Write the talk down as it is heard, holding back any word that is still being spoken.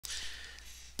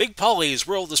Big Polly's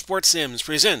World of Sports Sims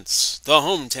presents the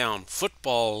Hometown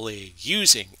Football League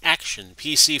using Action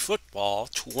PC Football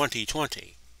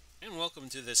 2020. And welcome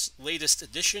to this latest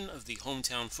edition of the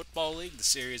Hometown Football League, the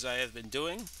series I have been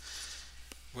doing,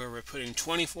 where we're putting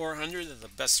 2,400 of the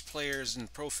best players in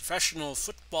professional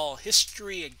football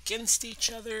history against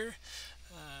each other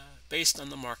based on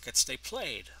the markets they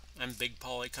played. I'm Big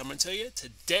Polly coming to you.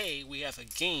 Today we have a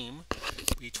game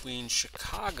between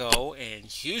Chicago and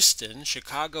Houston.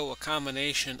 Chicago, a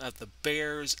combination of the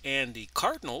Bears and the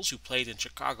Cardinals, who played in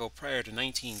Chicago prior to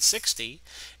 1960,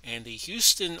 and the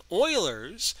Houston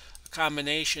Oilers, a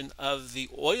combination of the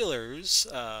Oilers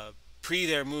pre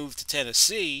their move to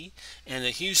Tennessee and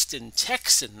the Houston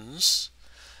Texans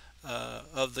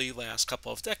of the last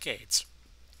couple of decades.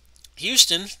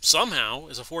 Houston, somehow,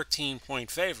 is a 14-point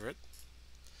favorite.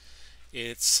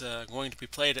 It's going to be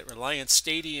played at Reliance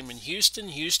Stadium in Houston.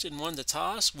 Houston won the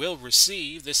toss, will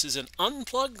receive. This is an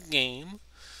unplugged game,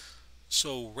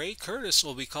 so Ray Curtis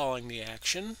will be calling the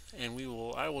action, and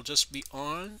I will just be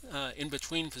on in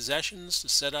between possessions to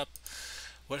set up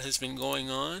what has been going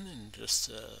on and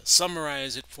just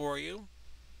summarize it for you.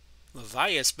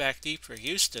 Levias back deep for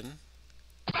Houston.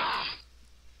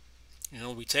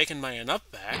 He'll be taken by an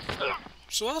up back,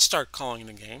 so I'll start calling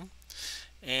the game.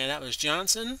 And that was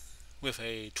Johnson with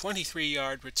a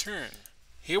 23-yard return.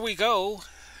 Here we go.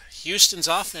 Houston's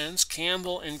offense,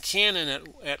 Campbell and Cannon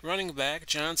at running back,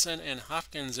 Johnson and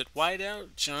Hopkins at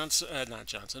wideout,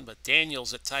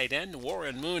 Daniels at tight end,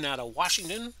 Warren Moon out of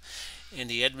Washington, and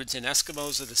the Edmonton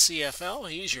Eskimos of the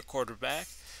CFL. He's your quarterback.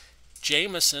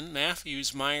 Jameson,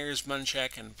 Matthews, Myers,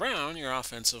 Munchak, and Brown, your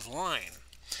offensive line.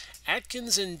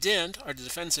 Atkins and Dent are the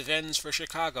defensive ends for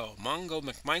Chicago. Mongo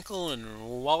McMichael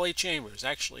and Wally Chambers.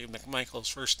 Actually, McMichael's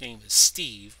first name is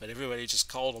Steve, but everybody just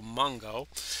called him Mongo.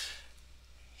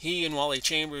 He and Wally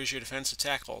Chambers, your defensive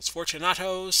tackles.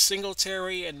 Fortunato,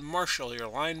 Singletary, and Marshall, your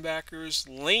linebackers.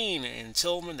 Lane and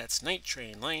Tillman, that's Night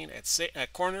Train Lane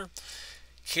at corner.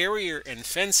 Carrier and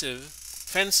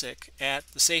Fensick at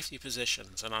the safety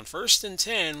positions. And on 1st and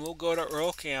 10, we'll go to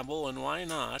Earl Campbell, and why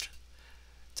not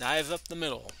dive up the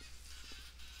middle.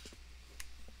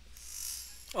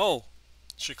 Oh,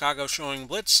 Chicago showing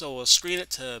blitz, so we'll screen it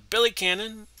to Billy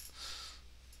Cannon.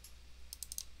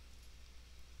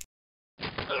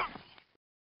 Moon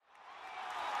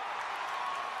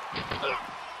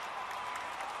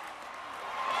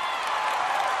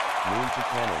to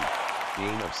Cannon,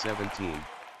 gain of 17,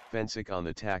 Fensick on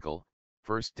the tackle,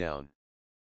 first down.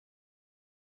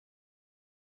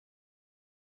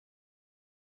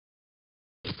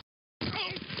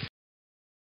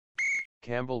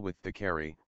 Campbell with the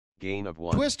carry, gain of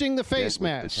 1. Twisting the face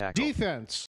mask.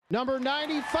 Defense. Number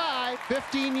 95,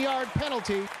 15-yard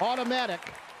penalty, automatic,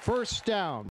 first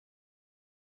down.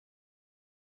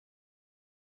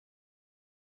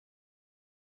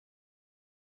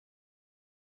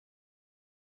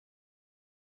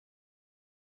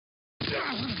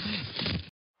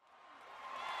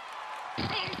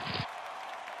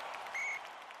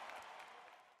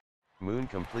 Moon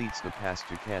completes the pass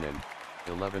to Cannon,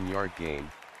 11-yard gain,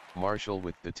 Marshall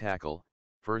with the tackle,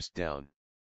 first down.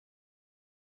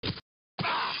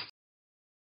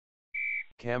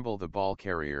 Campbell the ball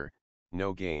carrier,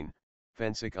 no gain,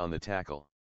 Fensick on the tackle.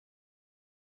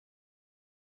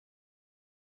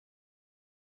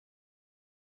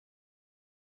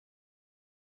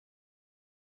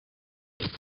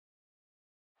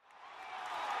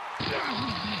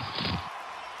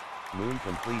 Moon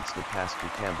completes the pass to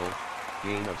Campbell,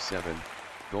 gain of 7,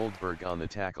 Goldberg on the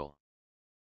tackle.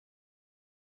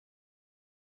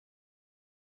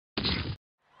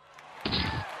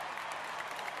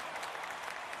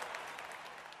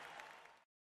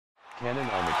 Cannon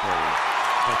on the carry,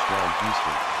 touchdown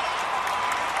Houston.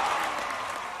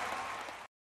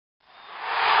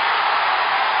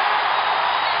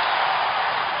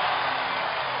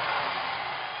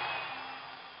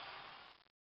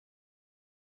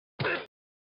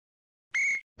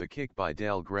 The kick by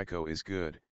Del Greco is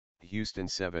good, Houston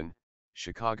 7,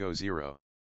 Chicago 0.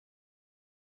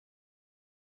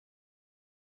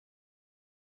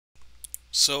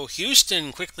 So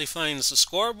Houston quickly finds the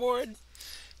scoreboard.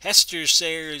 Hester,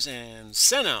 Sayers, and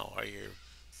Seno are your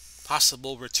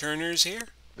possible returners here.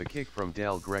 The kick from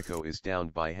Del Greco is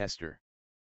downed by Hester.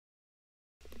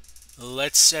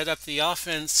 Let's set up the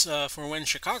offense for when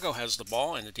Chicago has the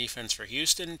ball, and the defense for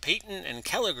Houston. Payton and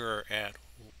Kelliger at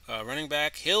running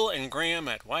back, Hill and Graham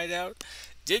at wideout,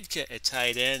 Didka at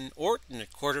tight end, Orton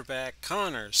at quarterback,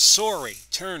 Connor, Sorey,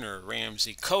 Turner,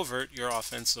 Ramsey, Covert, your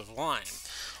offensive line.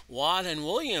 Watt and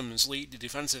Williams lead the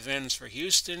defensive ends for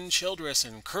Houston, Childress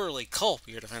and Curley Culp,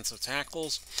 your defensive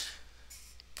tackles.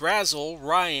 Brazel,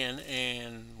 Ryan,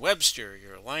 and Webster,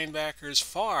 your linebackers.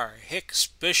 Farr, Hicks,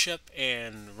 Bishop,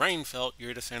 and Reinfeldt,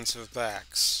 your defensive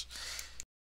backs.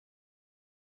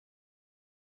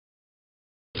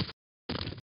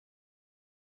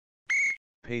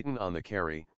 Payton on the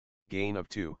carry, gain of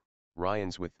 2,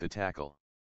 Ryans with the tackle.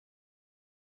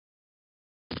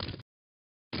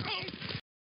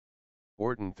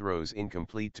 Orton throws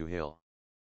incomplete to Hill.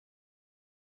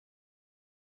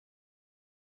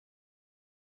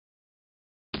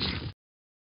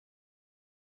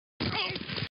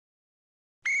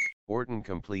 Orton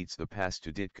completes the pass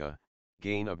to Ditka,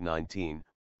 gain of 19,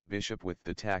 Bishop with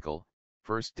the tackle,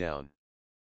 first down.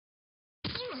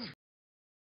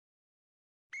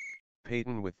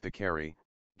 Payton with the carry,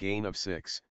 gain of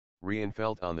 6,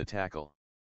 Reinfeldt on the tackle.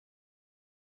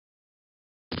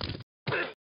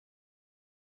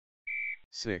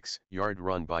 Six-yard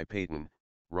run by Payton,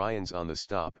 Ryans on the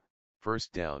stop,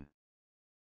 first down.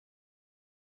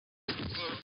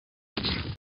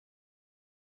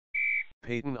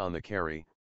 Payton on the carry,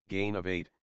 gain of 8,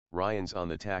 Ryans on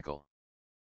the tackle.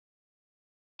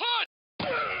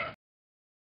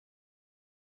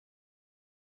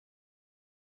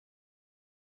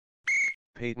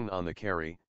 Payton on the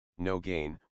carry, no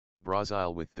gain,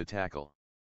 Brazel with the tackle.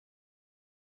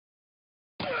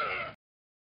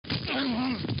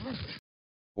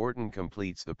 Orton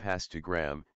completes the pass to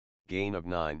Graham, gain of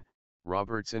 9,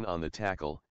 Robertson on the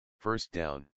tackle, first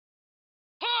down.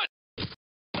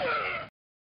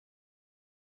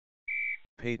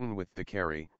 Payton with the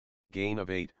carry, gain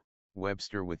of 8,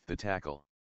 Webster with the tackle.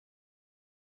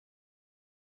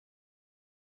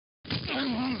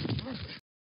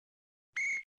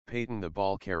 Payton the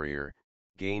ball carrier,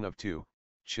 gain of 2,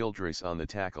 Childress on the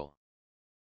tackle.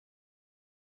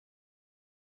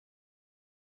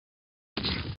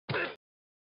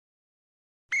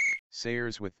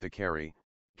 Sayers with the carry,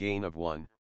 gain of 1,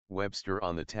 Webster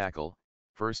on the tackle,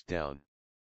 first down.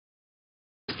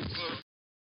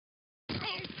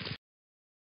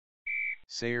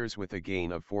 Sayers with a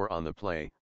gain of 4 on the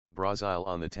play, Brazel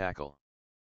on the tackle.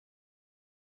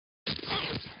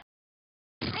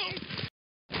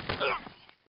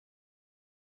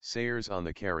 Sayers on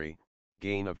the carry,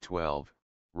 gain of 12,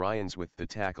 Ryans with the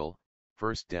tackle,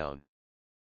 first down.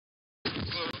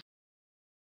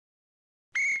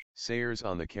 Sayers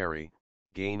on the carry,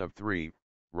 gain of 3,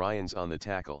 Ryans on the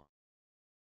tackle.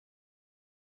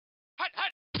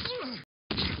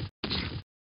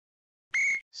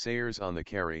 Sayers on the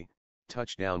carry,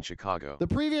 touchdown Chicago. The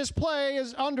previous play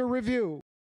is under review.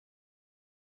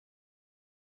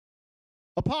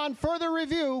 Upon further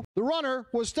review, the runner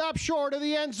was stopped short of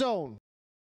the end zone.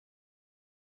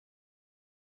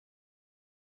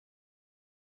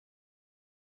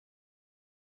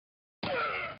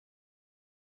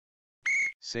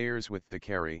 Sayers with the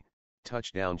carry,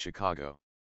 touchdown Chicago.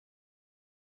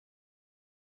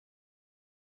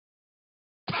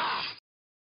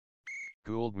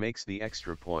 Gould makes the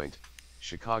extra point,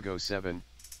 Chicago 7,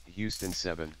 Houston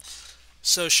 7.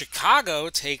 So Chicago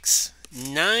takes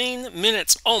 9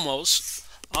 minutes almost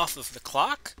off of the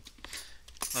clock.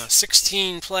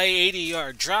 16-play,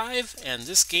 80-yard drive, and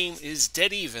this game is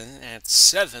dead even at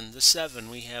 7-7.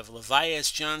 We have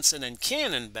Levias, Johnson, and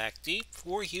Cannon back deep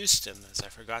for Houston, as I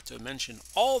forgot to mention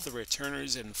all the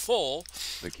returners in full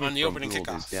on the opening Gould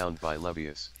kickoff. Is down by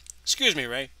Levias. Excuse me,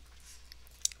 Ray.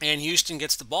 And Houston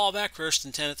gets the ball back, 1st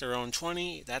and 10 at their own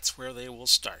 20. That's where they will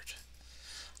start.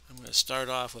 I'm going to start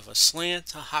off with a slant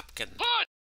to Hopkins.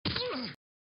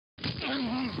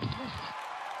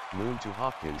 Moon to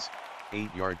Hopkins,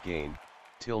 8-yard gain,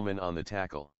 Tillman on the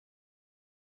tackle.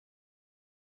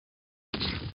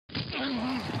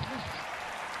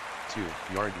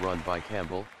 Two-yard run by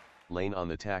Campbell, Lane on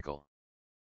the tackle.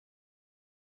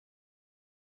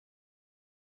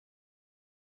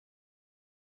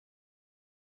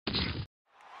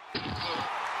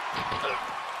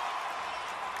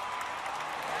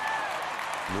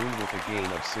 Moon with a gain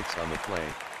of 6 on the play,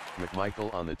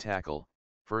 McMichael on the tackle,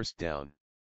 first down.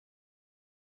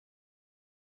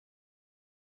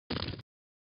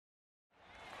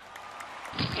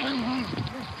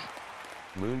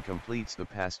 Moon completes the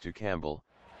pass to Campbell,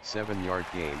 7-yard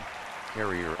gain,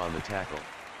 Carrier on the tackle.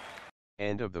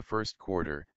 End of the first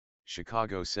quarter,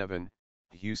 Chicago 7,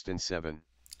 Houston 7.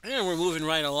 And we're moving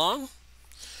right along.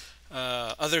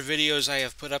 Other videos I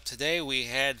have put up today, we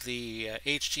had the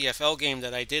HTFL game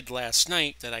that I did last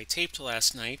night, that I taped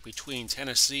last night between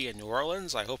Tennessee and New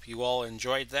Orleans. I hope you all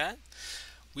enjoyed that.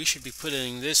 We should be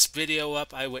putting this video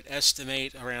up, I would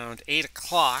estimate, around 8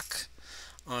 o'clock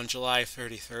on July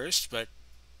 31st, but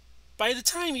by the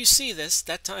time you see this,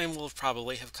 that time will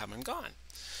probably have come and gone.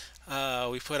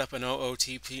 We put up an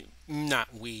OOTP,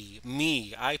 not we,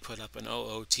 me. I put up an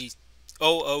OOTP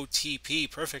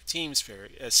perfect teams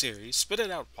series. Spit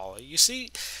it out, Polly. You see,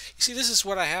 this is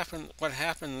what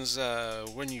happens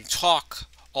when you talk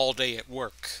all day at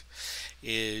work.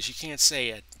 Is you can't say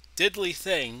a diddly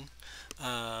thing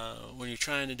when you're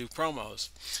trying to do promos.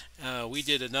 We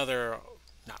did another,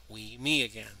 not we, me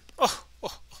again. Oh,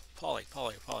 Polly,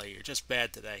 you're just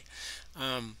bad today.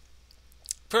 Um,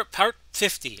 Part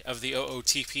 50 of the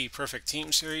OOTP Perfect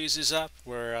Team Series is up,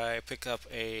 where I pick up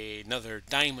another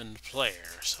diamond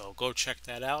player. So go check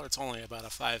that out. It's only about a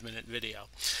 5-minute video.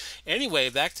 Anyway,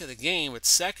 back to the game.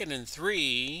 It's 2nd and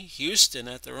 3. Houston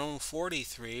at their own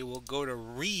 43 will go to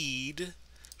Reed.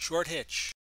 Short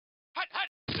hitch. Hut, hut.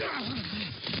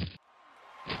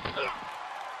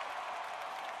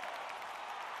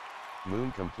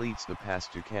 Moon completes the pass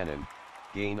to Cannon,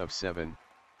 gain of 7,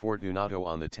 Fortunato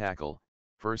on the tackle,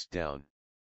 first down.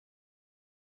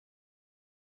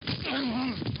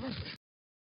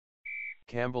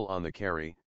 Campbell on the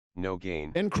carry, no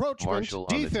gain. Encroachment, Marshall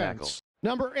on the tackle. defense.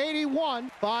 Number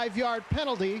 81, 5-yard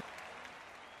penalty.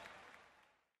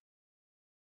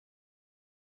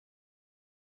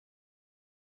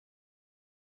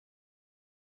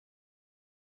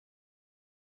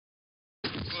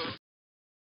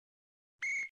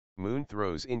 Moon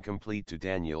throws incomplete to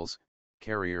Daniels,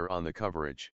 carrier on the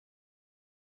coverage.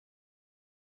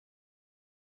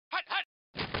 Hut, hut.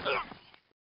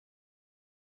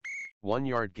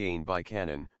 1-yard gain by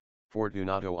Cannon,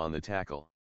 Fortunato on the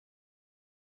tackle.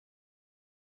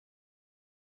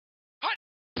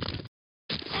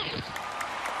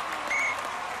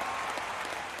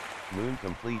 Moon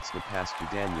completes the pass to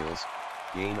Daniels,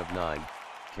 gain of 9,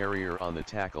 carrier on the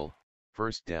tackle,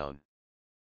 first down.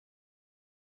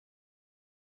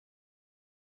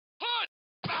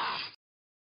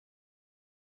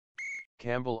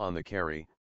 Campbell on the carry,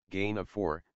 gain of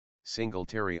 4,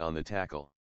 Singletary on the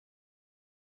tackle.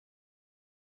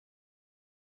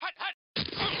 Hut,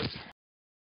 hut.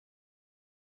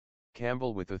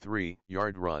 Campbell with a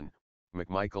 3-yard run,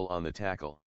 McMichael on the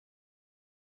tackle.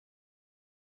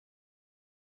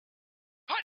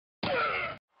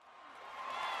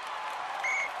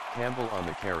 Campbell on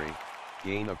the carry,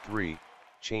 gain of 3,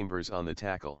 Chambers on the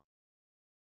tackle.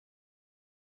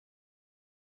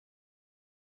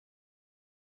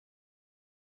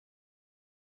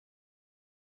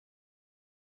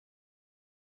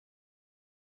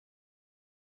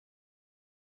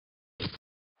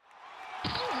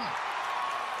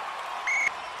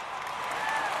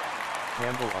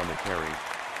 Campbell on the carry,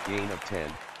 gain of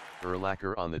 10,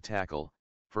 Urlacher on the tackle,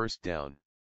 first down.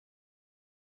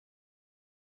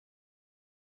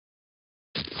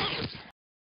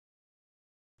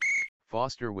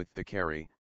 Foster with the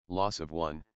carry, loss of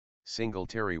 1,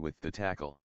 Singletary with the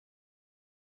tackle.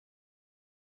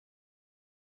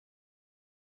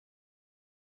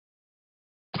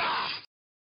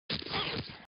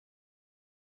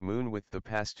 Moon with the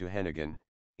pass to Hennigan,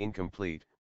 incomplete,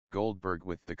 Goldberg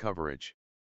with the coverage.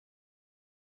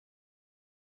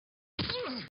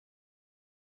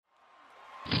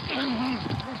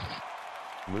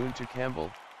 Moon to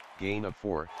Campbell, gain of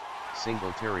 4,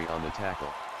 Singletary on the tackle.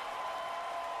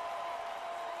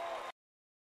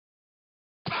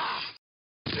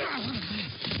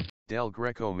 Del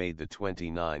Greco made the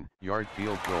 29-yard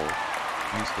field goal,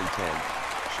 Houston 10,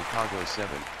 Chicago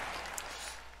 7.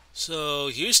 So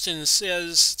Houston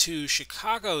says to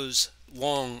Chicago's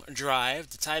long drive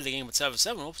to tie the game at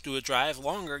 7-7, we'll do a drive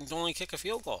longer and only kick a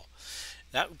field goal.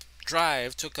 That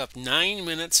drive took up 9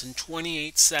 minutes and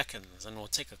 28 seconds, and we'll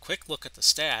take a quick look at the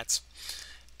stats.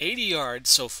 80 yards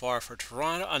so far for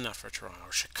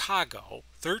Chicago,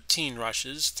 13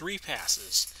 rushes, 3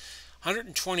 passes.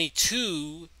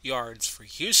 122 yards for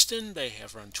Houston. They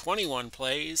have run 21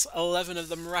 plays, 11 of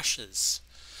them rushes.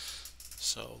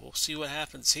 So we'll see what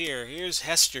happens here. Here's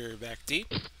Hester back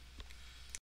deep.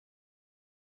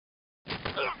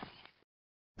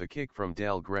 The kick from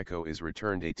Del Greco is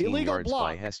returned 18 Illegal yards block.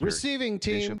 by Hester. Receiving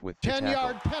team, Bishop with the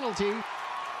 10-yard tackle. penalty.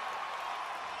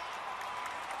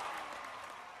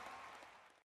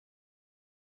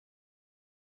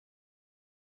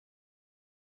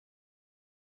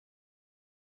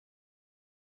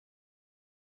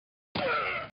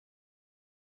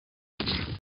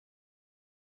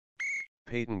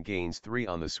 Payton gains 3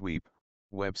 on the sweep,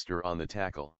 Webster on the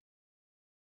tackle.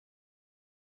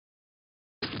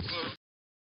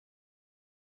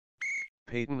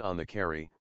 Payton on the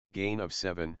carry, gain of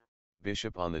 7,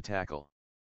 Bishop on the tackle.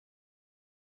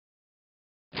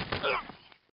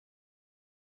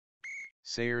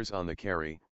 Sayers on the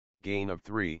carry, gain of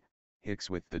 3, Hicks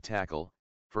with the tackle,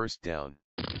 first down.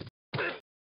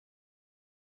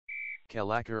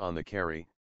 Kalacker on the carry,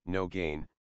 no gain,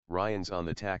 Ryans on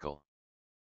the tackle.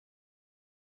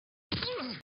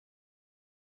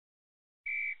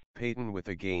 Payton with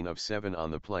a gain of 7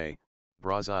 on the play,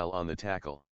 Brazil on the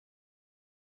tackle.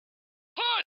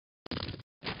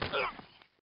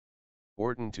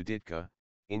 Orton to Ditka,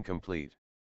 incomplete.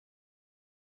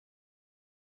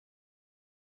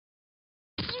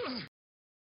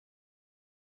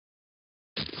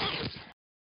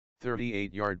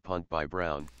 38-yard punt by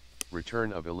Brown,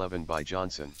 return of 11 by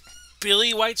Johnson.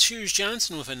 Billy White Shoes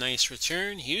Johnson with a nice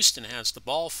return. Houston has the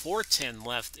ball, 4:10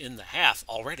 left in the half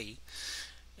already,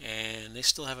 and they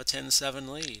still have a 10-7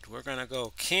 lead. We're going to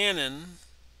go Cannon,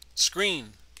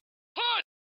 screen.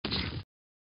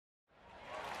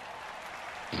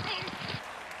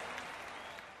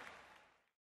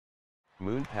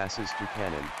 Moon passes to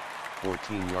Cannon,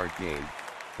 14-yard gain,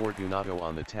 Fortunato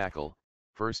on the tackle,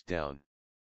 first down.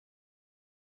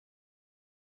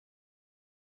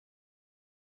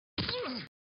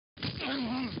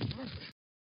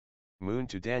 Moon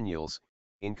to Daniels,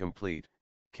 incomplete,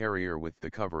 Carrier with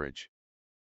the coverage.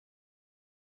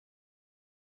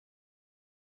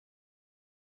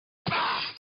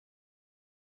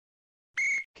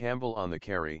 Campbell on the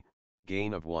carry,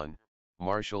 gain of 1,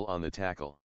 Marshall on the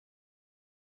tackle.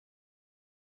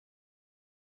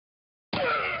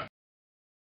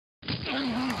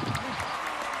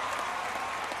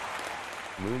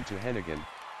 Moon to Hennigan,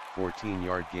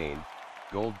 14-yard gain,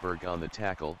 Goldberg on the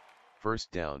tackle,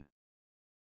 first down.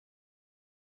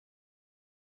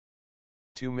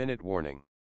 2-minute warning.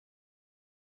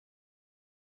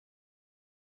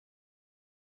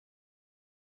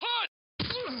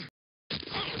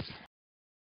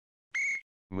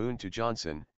 Moon to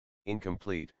Johnson,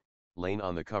 incomplete, Lane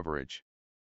on the coverage.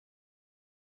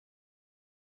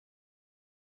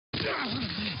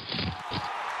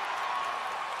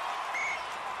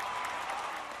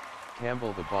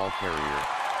 Campbell the ball carrier,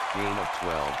 gain of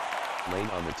 12, Lane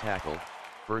on the tackle,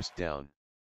 first down.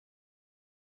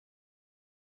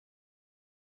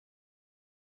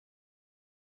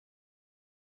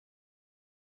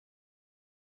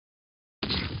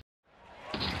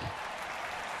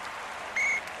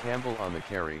 Campbell on the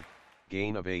carry,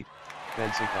 gain of 8,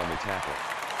 Fensick on the tackle.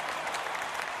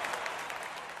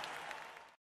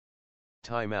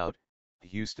 Timeout,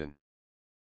 Houston.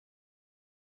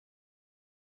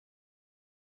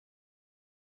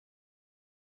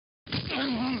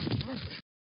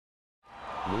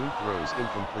 Moon throws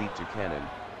incomplete to Cannon,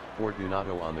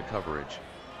 Fortunato on the coverage.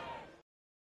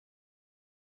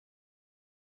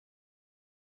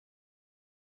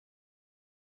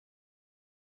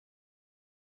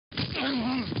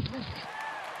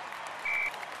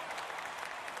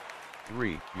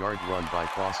 Three-yard run by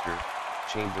Foster,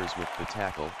 Chambers with the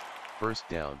tackle, first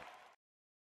down.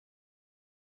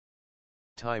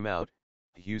 Timeout,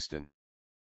 Houston.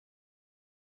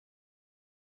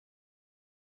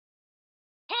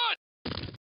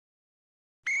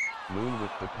 Moon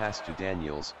with the pass to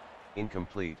Daniels,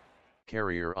 incomplete,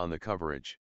 Carrier on the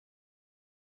coverage.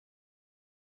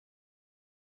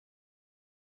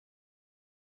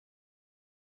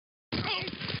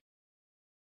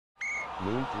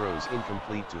 Moon throws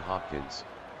incomplete to Hopkins.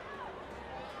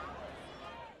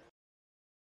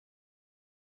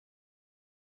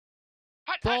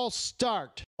 False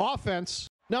start. Offense.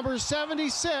 Number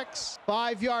 76.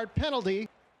 5-yard penalty.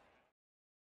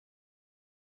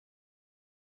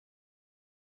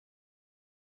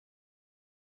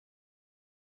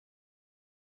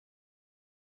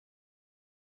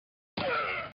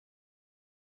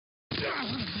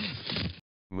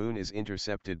 Moon is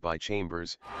intercepted by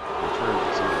Chambers, return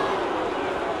to 0.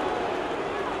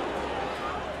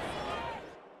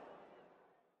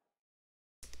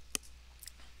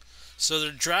 So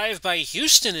the drive by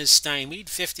Houston is stymied.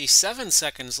 57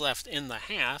 seconds left in the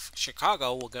half.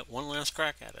 Chicago will get one last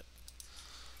crack at it.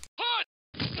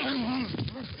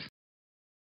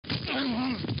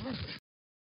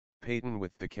 Payton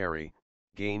with the carry,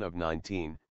 gain of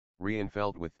 19,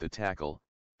 Reinfeldt with the tackle,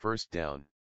 first down.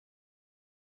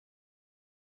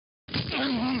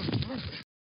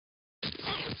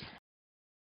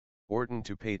 Orton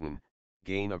to Payton,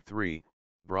 gain of 3,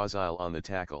 Brazil on the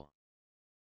tackle.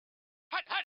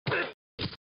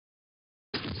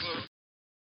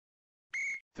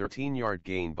 13-yard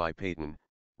gain by Payton,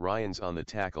 Ryans on the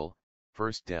tackle,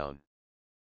 first down.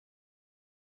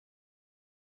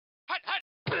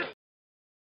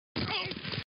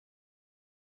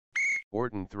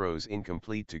 Orton throws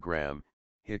incomplete to Graham,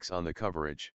 Hicks on the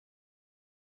coverage.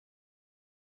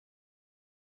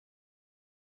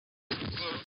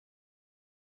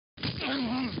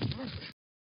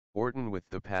 Orton with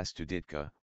the pass to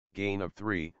Ditka, gain of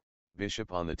 3,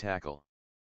 Bishop on the tackle.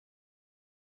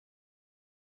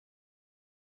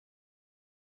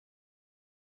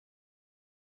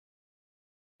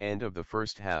 End of the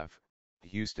first half,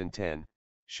 Houston 10,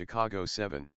 Chicago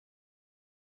 7.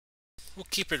 We'll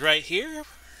keep it right here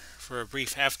for a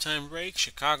brief halftime break.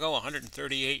 Chicago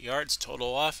 138 yards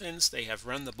total offense. They have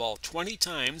run the ball 20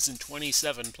 times in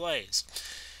 27 plays.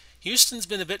 Houston's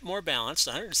been a bit more balanced,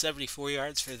 174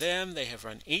 yards for them. They have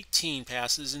run 18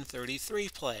 passes in 33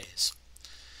 plays.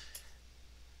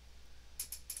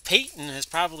 Peyton has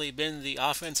probably been the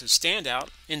offensive standout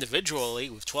individually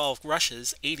with 12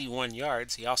 rushes, 81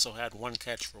 yards. He also had one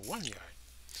catch for 1 yard.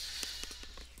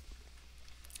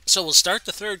 So we'll start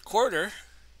the third quarter.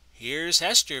 Here's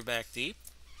Hester back deep.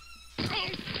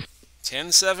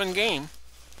 10-7 game.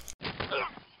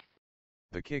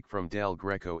 The kick from Del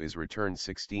Greco is returned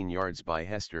 16 yards by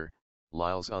Hester,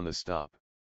 Lyles on the stop.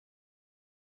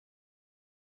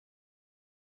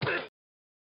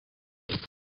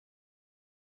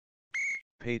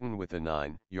 Peyton with a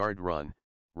 9-yard run,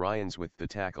 Ryans with the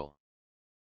tackle.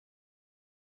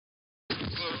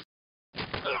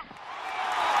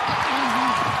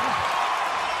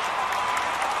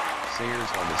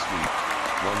 Sayers on the sweep,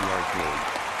 1-yard gain,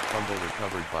 fumble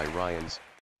recovered by Ryans,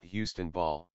 Houston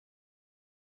ball.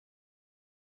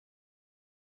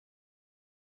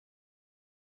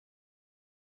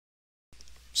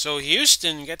 So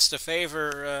Houston gets the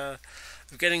favor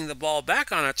of getting the ball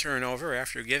back on a turnover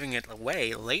after giving it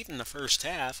away late in the first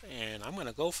half, and I'm going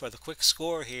to go for the quick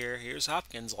score here. Here's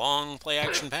Hopkins, long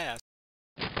play-action pass.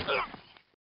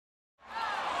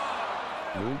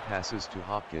 Moon passes to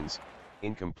Hopkins,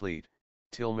 incomplete,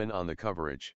 Tillman on the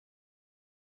coverage.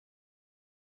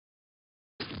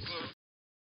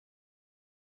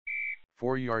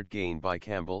 Four-yard gain by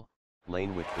Campbell,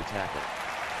 Lane with the tackle.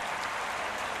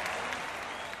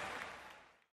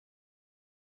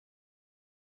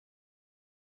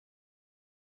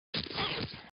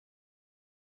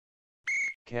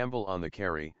 Campbell on the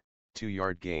carry,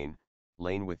 2-yard gain,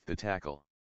 Lane with the tackle.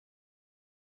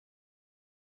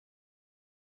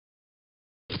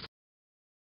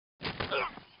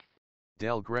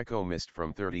 Del Greco missed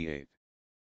from 38.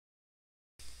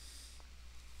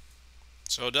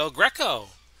 So Del Greco.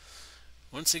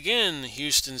 Once again,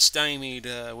 Houston stymied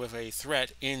with a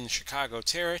threat in Chicago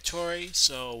territory.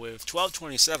 So with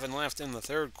 12:27 left in the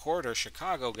third quarter,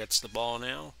 Chicago gets the ball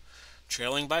now,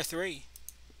 trailing by 3.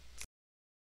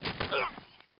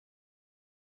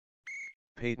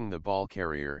 Peyton the ball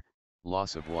carrier,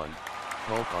 loss of 1,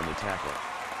 Culp on the tackle.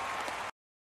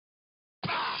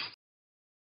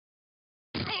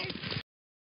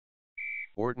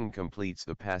 Orton completes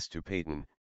the pass to Peyton,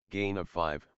 gain of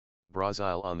 5,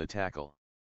 Brazil on the tackle.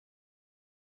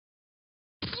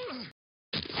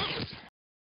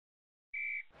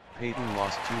 Peyton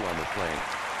lost 2 on the play,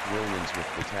 Williams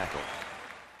with the tackle. —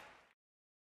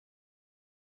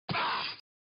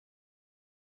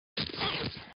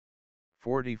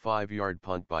 45-yard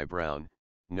punt by Brown,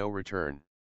 no return.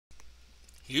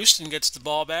 Houston gets the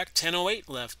ball back, 10:08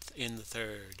 left in the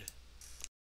third.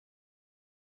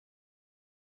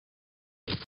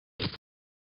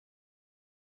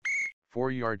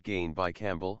 Four-yard gain by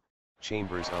Campbell,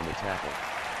 Chambers on the tackle.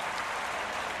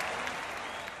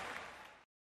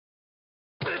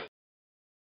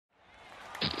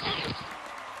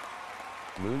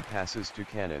 Moon passes to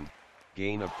Cannon,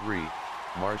 gain of 3,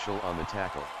 Marshall on the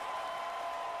tackle.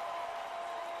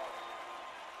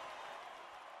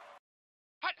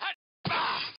 Hut, hut.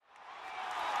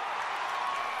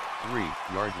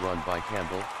 3-yard run by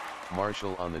Campbell,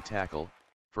 Marshall on the tackle,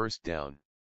 first down.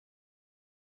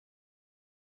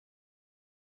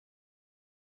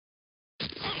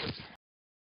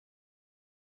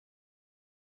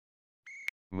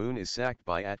 Moon is sacked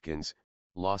by Atkins,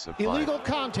 loss of 5. Illegal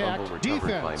contact,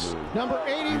 defense. Number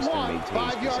 81,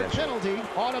 5-yard penalty,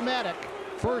 automatic,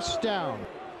 first down.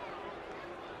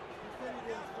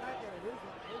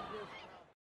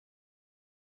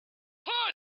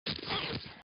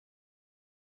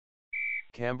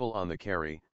 Campbell on the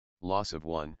carry, loss of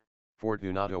 1,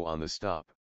 Fortunato on the stop.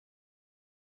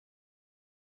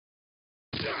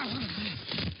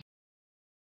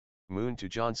 Moon to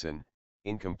Johnson,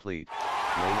 incomplete,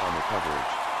 Lane on the coverage.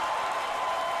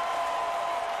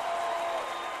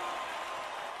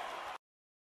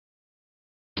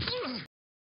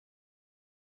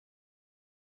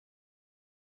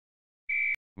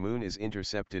 Moon is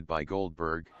intercepted by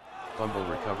Goldberg, fumble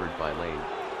recovered by Lane,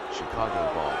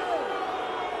 Chicago ball.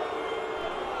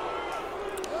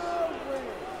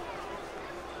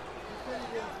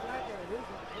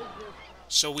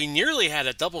 So we nearly had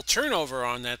a double turnover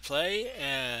on that play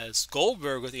as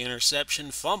Goldberg with the interception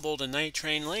fumbled and Night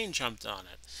Train Lane jumped on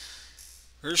it.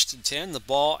 First and 10, the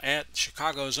ball at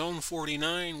Chicago's own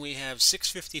 49. We have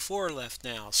 6:54 left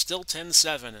now. Still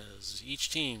 10-7 as each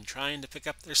team trying to pick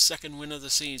up their second win of the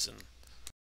season.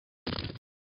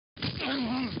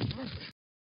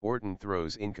 Orton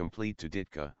throws incomplete to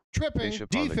Ditka. Tripping Bishop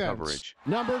defense. on the coverage.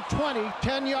 Number 20,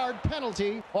 10-yard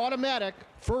penalty, automatic,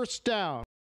 first down.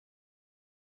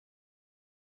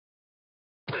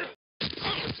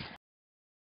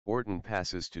 Orton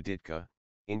passes to Ditka.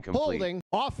 Incomplete. Holding,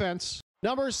 offense.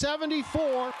 Number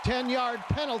 74, 10-yard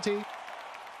penalty.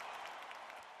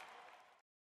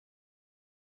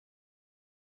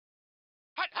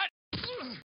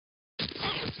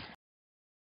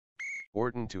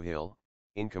 Orton to Hill.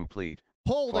 Incomplete.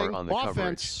 Holding, Far on the offense.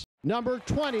 coverage. Number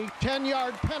 20,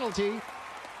 10-yard penalty.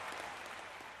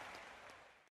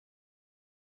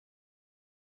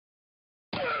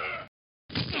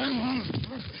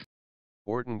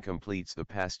 Orton completes the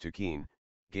pass to Keane.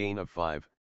 Gain of 5.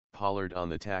 Pollard on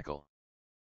the tackle.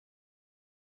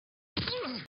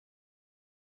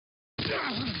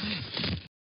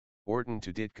 Orton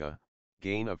to Ditka.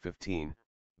 Gain of 15.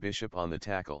 Bishop on the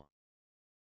tackle.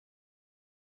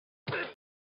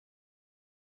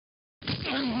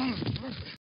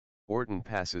 Orton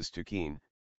passes to Keane.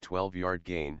 12-yard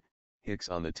gain. Hicks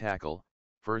on the tackle.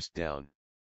 First down.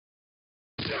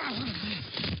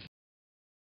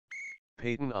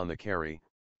 Payton on the carry.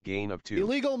 Gain of 2.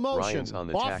 Illegal motion. Ryans on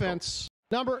the offense.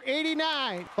 Number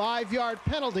 89, 5-yard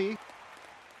penalty.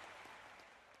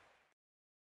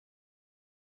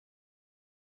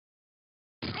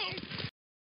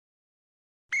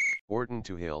 Orton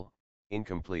to Hill.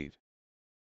 Incomplete.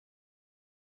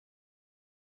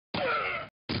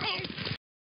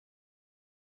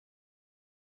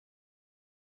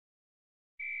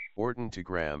 Orton to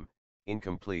Graham.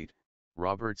 Incomplete.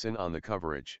 Robertson on the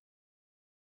coverage.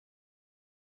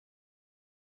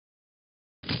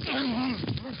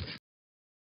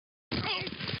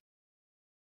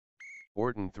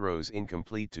 Orton throws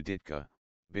incomplete to Ditka.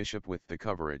 Bishop with the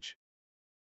coverage.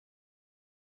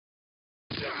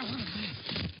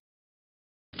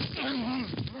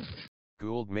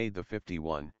 Gould made the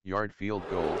 51-yard field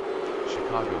goal.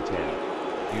 Chicago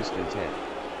 10, Houston 10.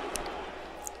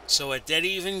 So a dead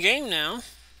even game now,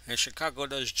 as Chicago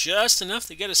does just enough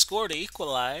to get a score to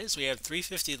equalize. We have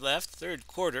 3:50 left, third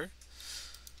quarter.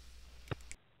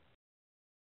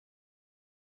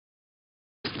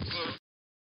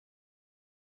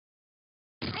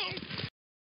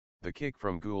 The kick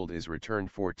from Gould is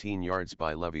returned 14 yards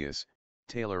by Levius.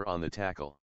 Taylor on the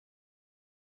tackle.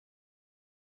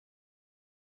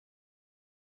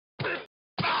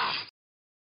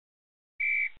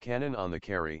 Cannon on the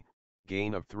carry.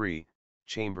 Gain of 3.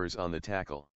 Chambers on the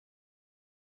tackle.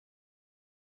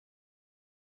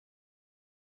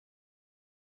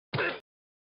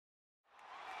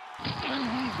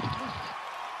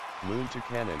 Moon to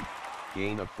Cannon.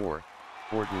 Gain of 4.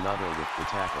 Fortunato with the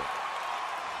tackle.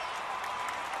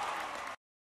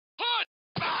 Hut!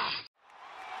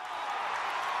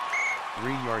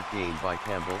 3-yard gain by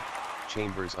Campbell.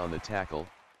 Chambers on the tackle.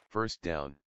 First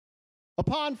down.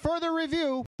 Upon further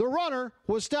review, the runner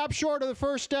was stopped short of the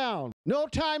first down. No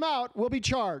timeout will be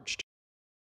charged.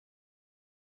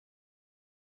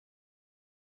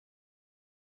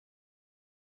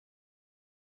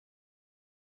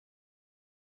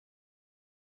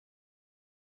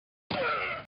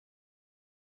 Ugh.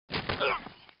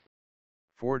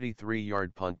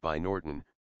 43-yard punt by Norton.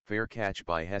 Fair catch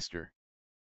by Hester.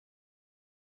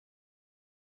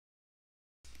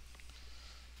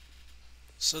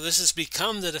 So this has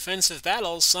become the defensive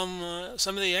battle some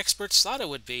of the experts thought it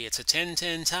would be. It's a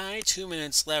 10-10 tie, 2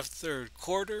 minutes left, third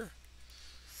quarter.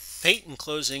 Payton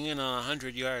closing in on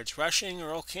 100 yards rushing.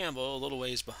 Earl Campbell a little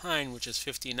ways behind, which is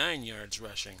 59 yards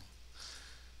rushing.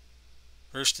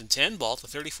 First and 10, ball to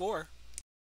 34.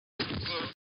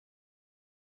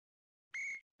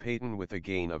 Payton with a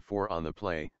gain of 4 on the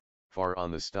play, far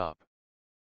on the stop.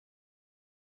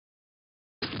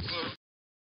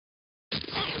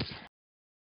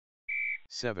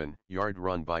 Seven-yard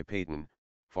run by Payton,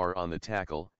 far on the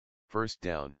tackle, first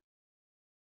down.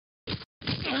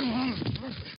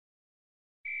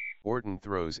 Orton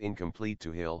throws incomplete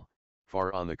to Hill,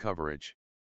 far on the coverage.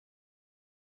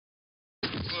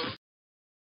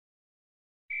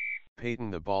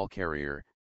 Payton the ball carrier,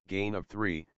 gain of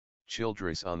 3,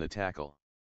 Childress on the tackle.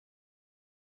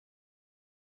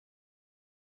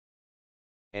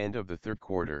 End of the third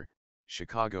quarter,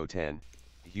 Chicago 10,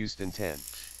 Houston 10.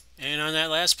 And on that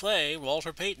last play,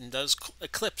 Walter Payton does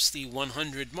eclipse the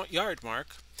 100-yard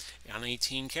mark on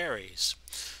 18 carries.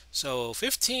 So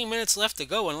 15 minutes left to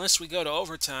go unless we go to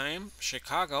overtime.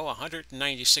 Chicago,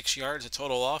 196 yards of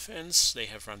total offense. They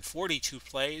have run 42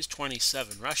 plays,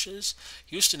 27 rushes.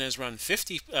 Houston has run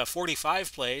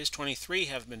 45 plays, 23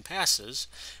 have been passes,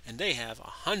 and they have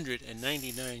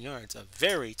 199 yards. A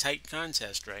very tight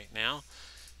contest right now.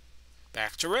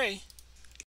 Back to Ray.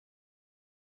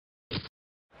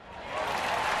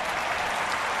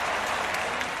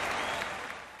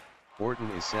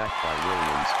 Orton is sacked by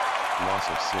Williams, loss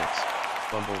of 6,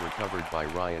 fumble recovered by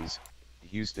Ryans,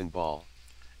 Houston ball.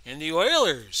 And the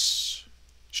Oilers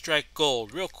strike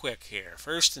gold real quick here.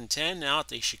 1st and 10 now at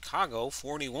the Chicago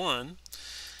 41.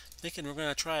 Thinking we're going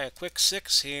to try a quick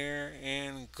 6 here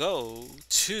and go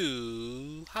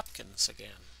to Hopkins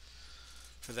again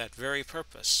for that very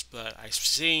purpose. But I'm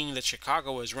seeing that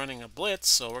Chicago is running a blitz,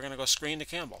 so we're going to go screen to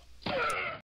Campbell.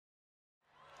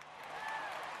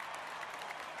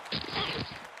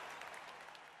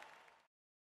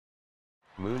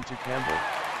 Moon to Campbell,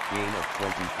 gain of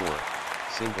 24,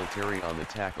 Singletary on the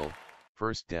tackle,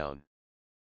 first down.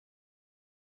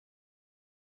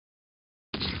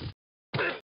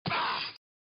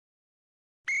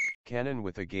 Cannon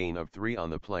with a gain of 3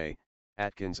 on the play,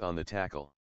 Atkins on the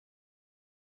tackle.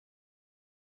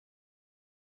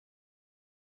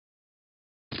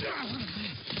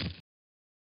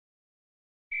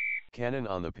 Cannon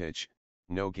on the pitch,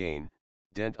 no gain,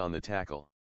 Dent on the tackle.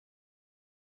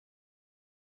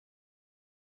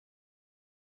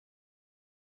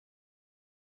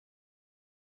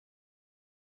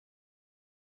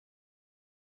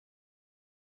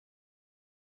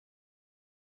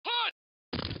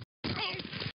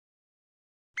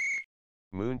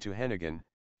 Moon to Hennigan,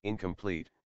 incomplete,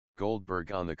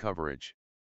 Goldberg on the coverage.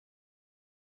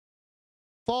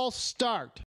 False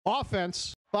start.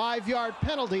 Offense, 5-yard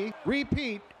penalty.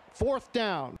 Repeat, 4th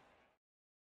down.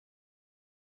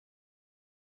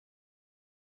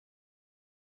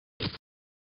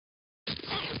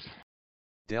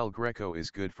 Del Greco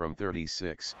is good from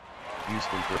 36,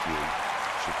 Houston 13,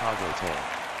 Chicago 10.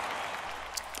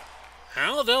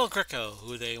 Al Del Greco,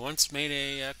 who they once made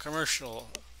a commercial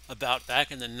about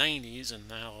back in the 90s, and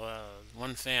now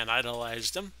one fan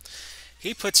idolized him.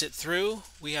 He puts it through.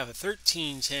 We have a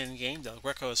 13-10 game. Del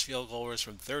Greco's field goal was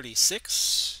from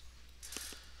 36.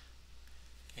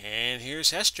 And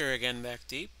here's Hester again back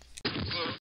deep.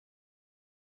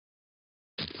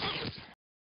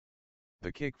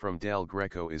 The kick from Del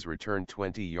Greco is returned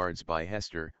 20 yards by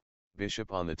Hester,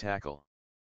 Bishop on the tackle.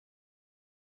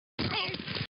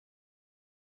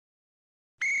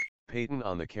 Payton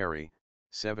on the carry,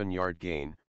 7-yard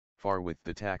gain, far with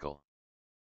the tackle.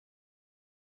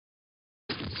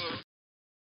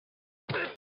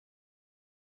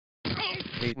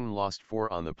 Payton lost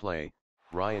 4 on the play,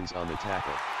 Ryans on the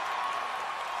tackle.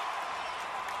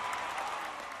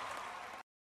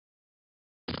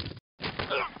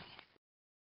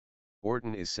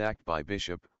 Orton is sacked by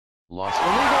Bishop, loss.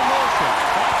 Illegal motion.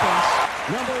 Offense,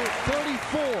 number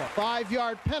 34.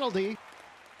 5-yard penalty.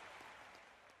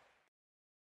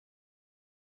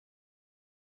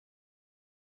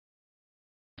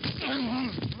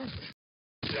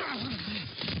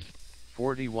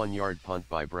 "41-yard punt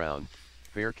by Brown,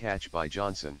 fair catch by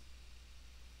Johnson."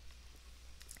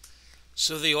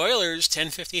 So the Oilers,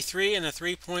 10:53 and a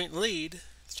 3-point lead.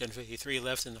 It's 10:53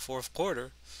 left in the fourth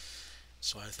quarter.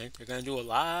 So I think they're going to do a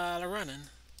lot of running.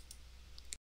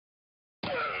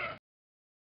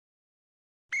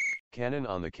 Cannon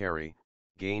on the carry,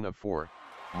 gain of 4,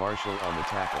 Marshall on the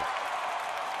tackle.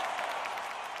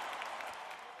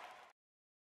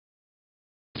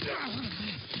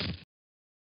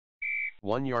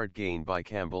 One-yard gain by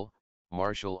Campbell,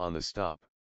 Marshall on the stop.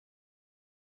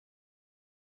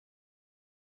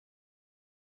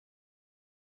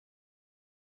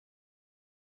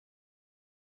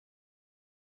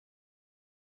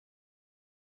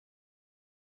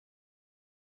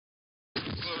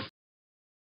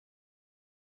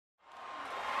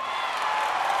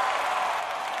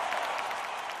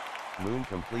 Moon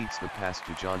completes the pass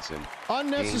to Johnson.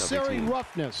 Unnecessary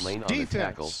roughness. Lane on Defense. the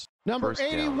tackle. Number First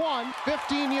 81, down.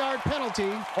 15-yard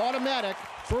penalty. Automatic.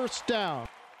 First down.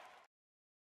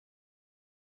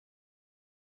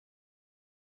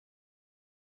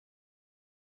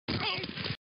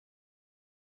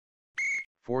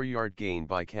 Four-yard gain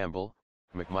by Campbell,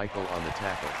 McMichael on the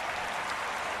tackle.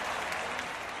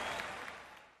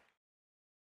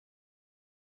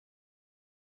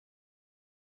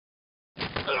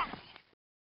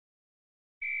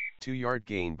 Two-yard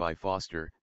gain by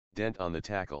Foster, Dent on the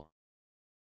tackle.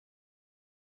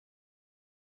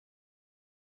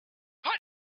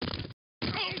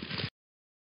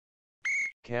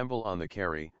 Campbell on the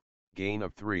carry, gain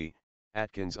of 3,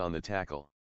 Atkins on the tackle.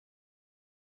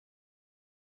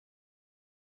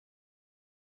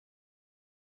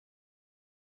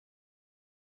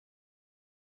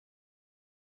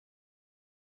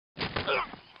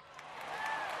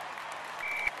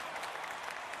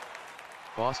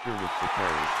 Foster with the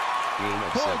carry, gain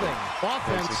of 7,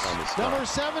 offense, on the stop, number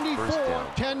 74,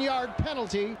 10-yard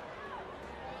penalty.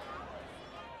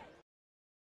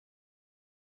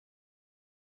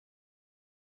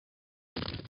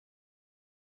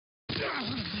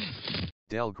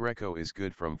 Del Greco is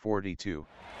good from 42,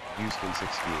 Houston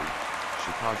 16,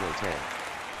 Chicago 10.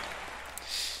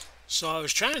 So I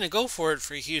was trying to go for it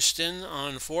for Houston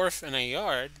on 4th and a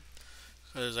yard,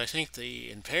 because I think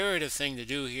the imperative thing to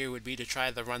do here would be to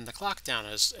try to run the clock down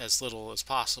as little as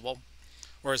possible,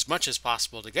 or as much as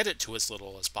possible to get it to as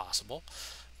little as possible.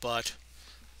 But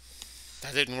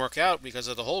that didn't work out because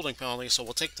of the holding penalty, so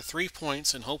we'll take the 3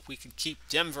 points and hope we can keep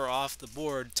Denver off the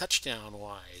board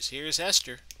touchdown-wise. Here's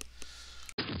Hester.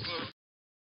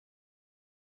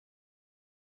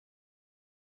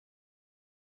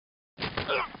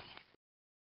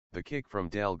 The kick from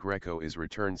Del Greco is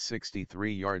returned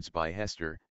 63 yards by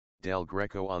Hester, Del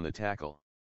Greco on the tackle.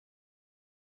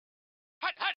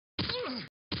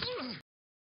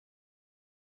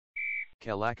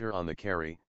 Kalacker on the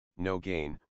carry, no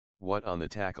gain, What on the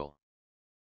tackle.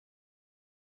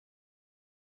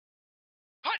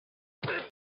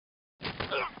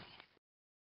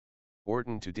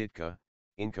 Orton to Ditka,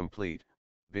 incomplete,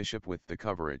 Bishop with the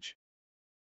coverage.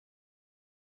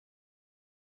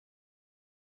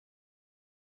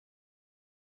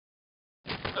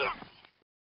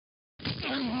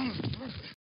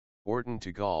 Orton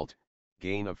to Galt,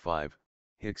 gain of 5,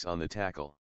 Hicks on the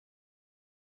tackle.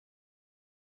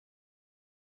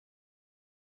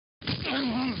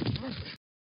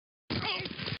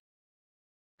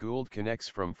 Gould connects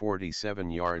from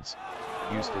 47 yards,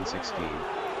 Houston 16,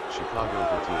 Chicago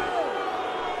 13.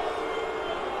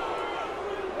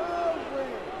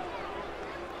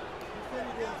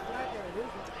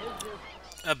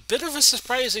 A bit of a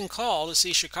surprising call to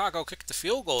see Chicago kick the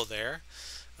field goal there,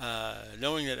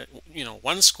 knowing that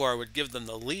one score would give them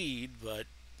the lead, but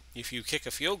if you kick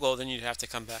a field goal, then you'd have to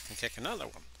come back and kick another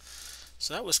one.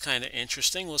 So that was kind of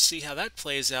interesting. We'll see how that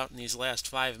plays out in these last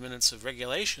 5 minutes of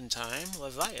regulation time.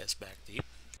 Levias back deep.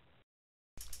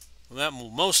 Well, that will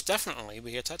most definitely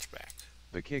be a touchback.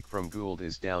 The kick from Gould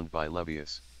is downed by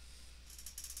Levias.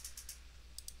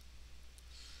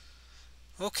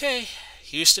 Okay,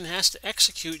 Houston has to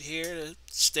execute here to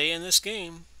stay in this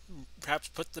game. Perhaps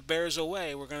put the Bears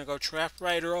away. We're going to go trap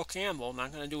right Earl Campbell.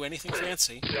 Not going to do anything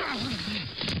fancy.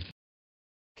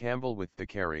 Campbell with the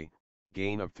carry,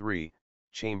 gain of 3,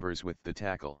 Chambers with the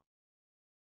tackle.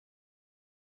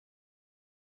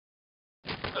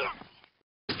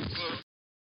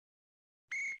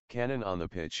 Cannon on the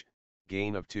pitch,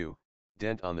 gain of 2,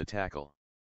 Dent on the tackle.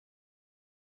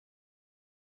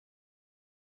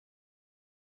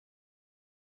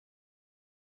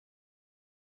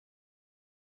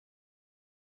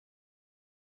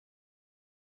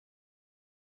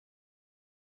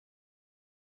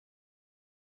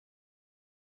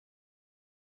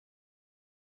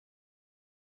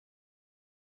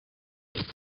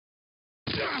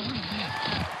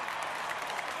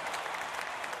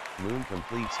 Moon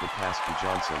completes the pass to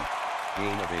Johnson,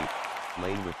 gain of 8,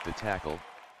 Lane with the tackle,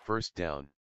 first down.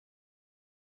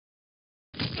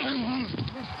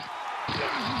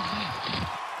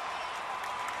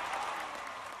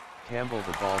 Campbell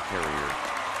the ball carrier,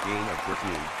 gain of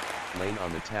 13, Lane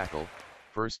on the tackle,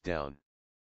 first down.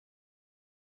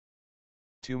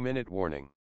 2-minute warning.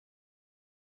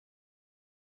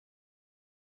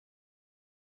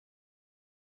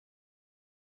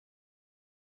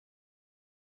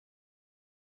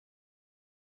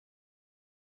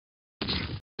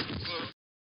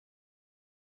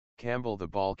 Campbell the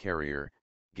ball carrier,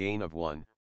 gain of 1,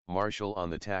 Marshall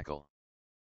on the tackle.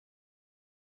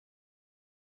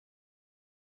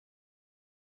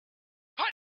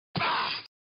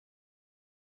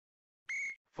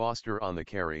 Foster on the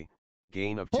carry,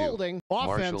 gain of 2, Holding,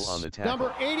 Marshall offense, on the tackle.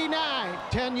 number 89,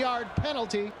 10-yard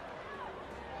penalty.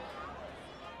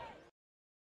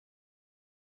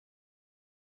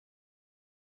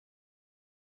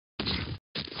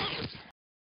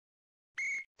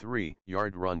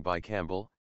 Three-yard run by Campbell,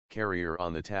 carrier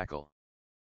on the tackle.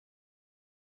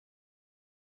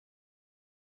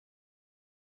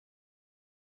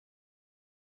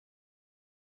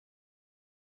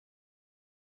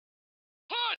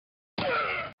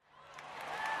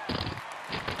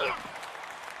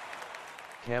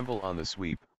 Campbell on the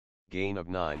sweep, gain of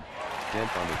 9,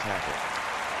 Dent on the tackle.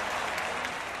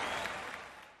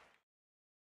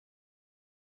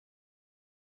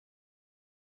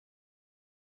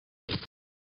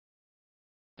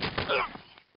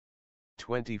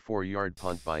 24-yard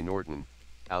punt by Norton,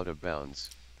 out of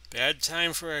bounds. Bad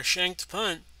time for a shanked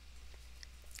punt.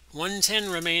 110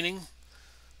 remaining.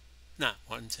 Not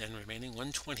 110 remaining,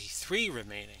 123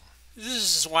 remaining.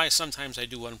 This is why sometimes I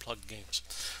do unplugged games.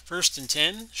 1st and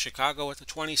 10, Chicago at the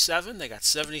 27. They got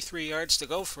 73 yards to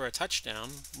go for a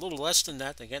touchdown. A little less than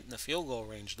that to get in the field goal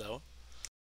range, though.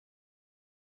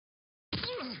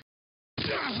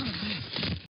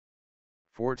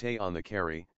 Forte on the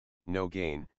carry, no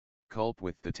gain, Culp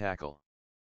with the tackle.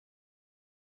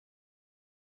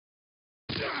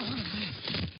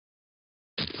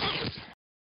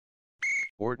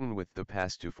 Orton with the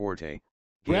pass to Forte.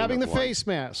 Grabbing the face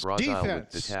mask. Brazil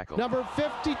Defense. with the tackle. Number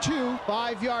 52,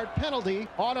 5-yard penalty,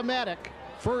 automatic,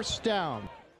 1st down.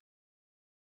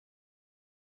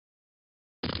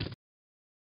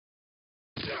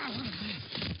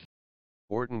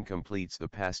 Orton completes the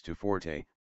pass to Forte,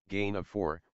 gain of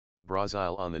 4,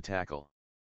 Brazil on the tackle.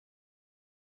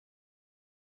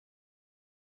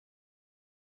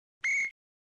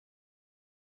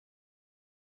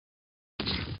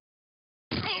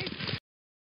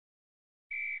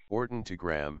 Orton to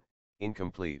Graham,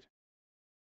 incomplete.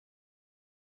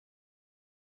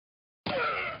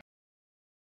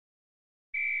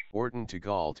 Orton to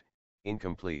Galt,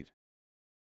 incomplete.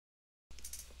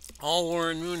 All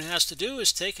Warren Moon has to do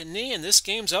is take a knee and this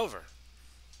game's over.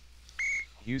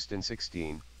 Houston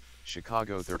 16,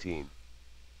 Chicago 13.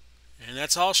 And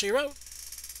that's all she wrote.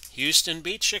 Houston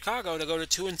beats Chicago to go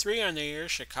to 2-3 on the year.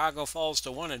 Chicago falls to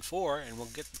 1-4, and we'll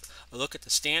get a look at the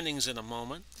standings in a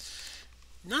moment.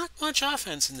 Not much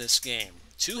offense in this game.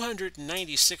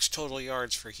 296 total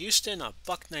yards for Houston, a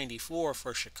 $194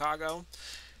 for Chicago.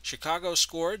 Chicago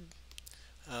scored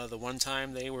the one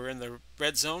time they were in the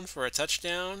red zone for a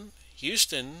touchdown.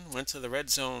 Houston went to the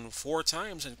red zone 4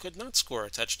 times and could not score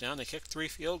a touchdown. They kicked 3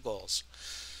 field goals.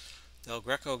 Del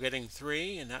Greco getting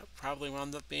 3, and that probably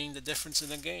wound up being the difference in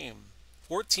the game.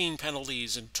 14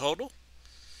 penalties in total.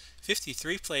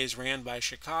 53 plays ran by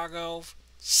Chicago,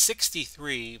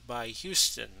 63 by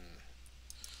Houston.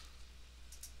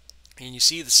 And you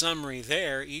see the summary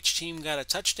there. Each team got a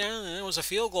touchdown, and it was a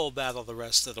field goal battle the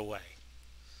rest of the way.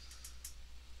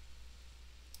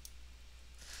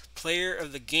 Player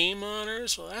of the game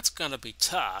honors, well, that's going to be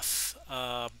tough.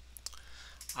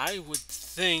 I would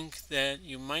think that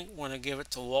you might want to give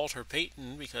it to Walter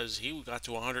Payton because he got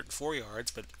to 104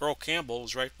 yards, but Earl Campbell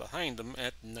was right behind him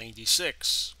at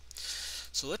 96.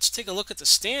 So let's take a look at the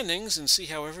standings and see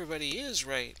how everybody is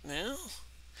right now.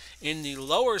 In the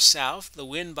lower south, the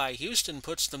win by Houston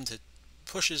pushes them to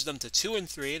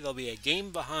 2-3. They'll be a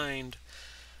game behind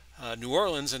New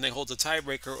Orleans, and they hold the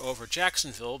tiebreaker over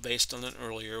Jacksonville based on an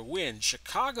earlier win.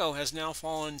 Chicago has now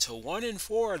fallen to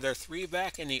 1-4. They're 3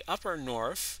 back in the upper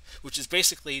north, which is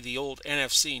basically the old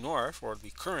NFC North, or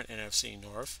the current NFC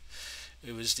North.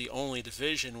 It was the only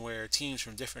division where teams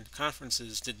from different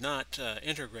conferences did not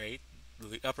integrate,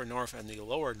 the upper north and the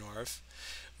lower north.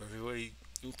 Everybody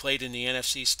who played in the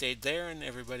NFC stayed there, and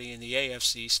everybody in the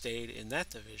AFC stayed in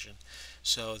that division.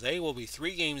 So they will be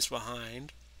 3 games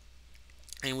behind.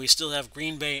 And we still have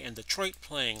Green Bay and Detroit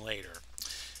playing later.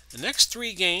 The next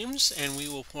 3 games, and we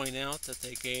will point out that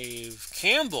they gave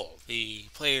Campbell the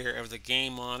player of the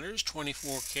game honors,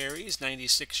 24 carries,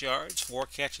 96 yards, 4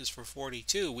 catches for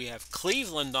 42. We have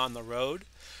Cleveland on the road,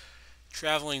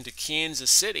 traveling to Kansas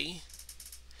City.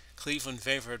 Cleveland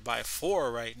favored by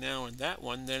 4 right now in that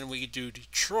one. Then we do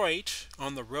Detroit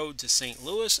on the road to St.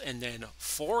 Louis, and then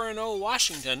 4-0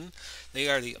 Washington. They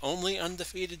are the only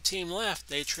undefeated team left.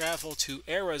 They travel to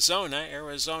Arizona.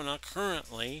 Arizona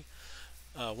currently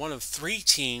one of 3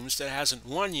 teams that hasn't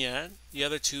won yet, the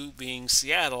other 2 being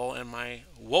Seattle and my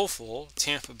woeful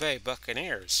Tampa Bay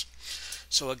Buccaneers.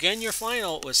 So again, your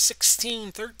final was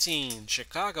 16-13,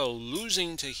 Chicago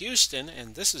losing to Houston,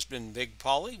 and this has been Big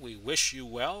Paulie. We wish you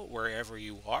well wherever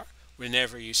you are,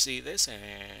 whenever you see this,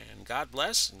 and God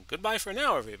bless, and goodbye for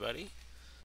now, everybody.